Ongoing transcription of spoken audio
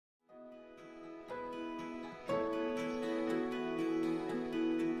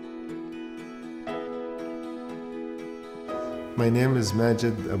My name is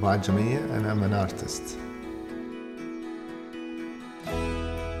Majid Abu Ajamiya and I'm an artist.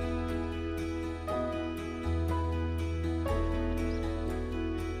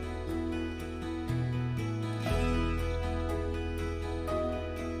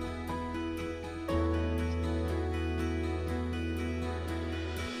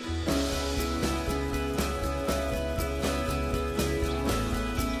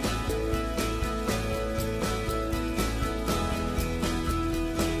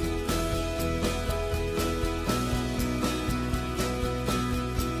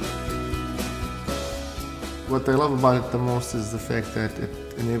 What I love about it the most is the fact that it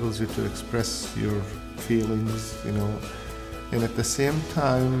enables you to express your feelings, and at the same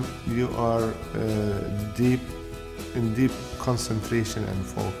time you are in deep concentration and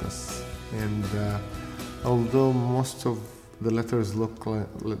focus. And although most of the letters look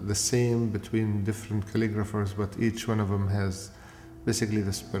the same between different calligraphers, but each one of them has basically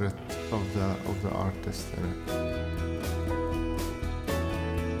the spirit of the artist in it.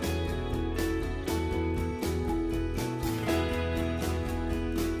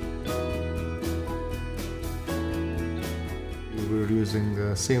 We're using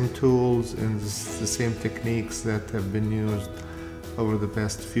the same tools and the same techniques that have been used over the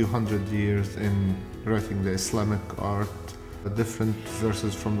past few hundred years in writing the Islamic art, different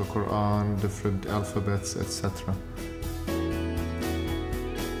verses from the Quran, different alphabets, etc.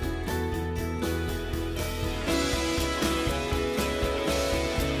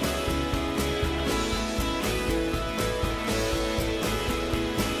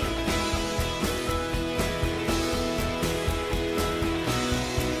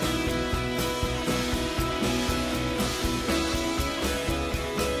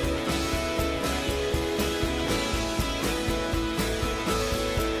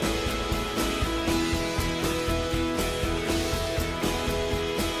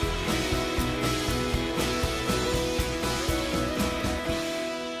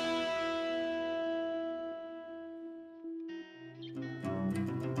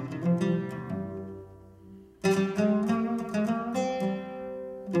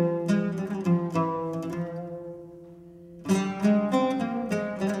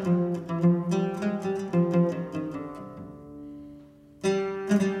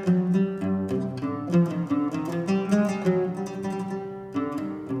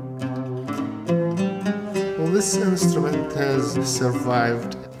 This instrument has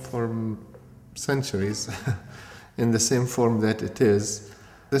survived for centuries in the same form that it is.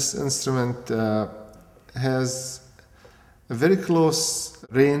 This instrument has a very close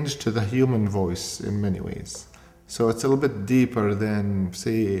range to the human voice in many ways. So it's a little bit deeper than,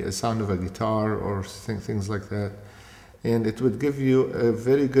 say, a sound of a guitar or things like that. And it would give you a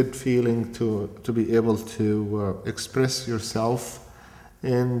very good feeling to be able to express yourself,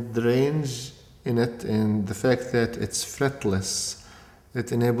 and the range in it, and the fact that it's fretless,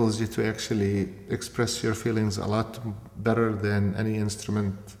 it enables you to actually express your feelings a lot better than any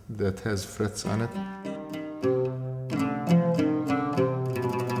instrument that has frets on it.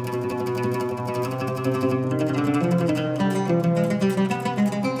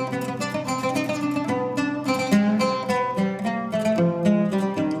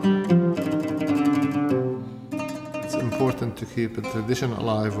 Important to keep a tradition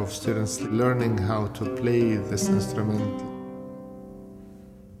alive of students learning how to play this instrument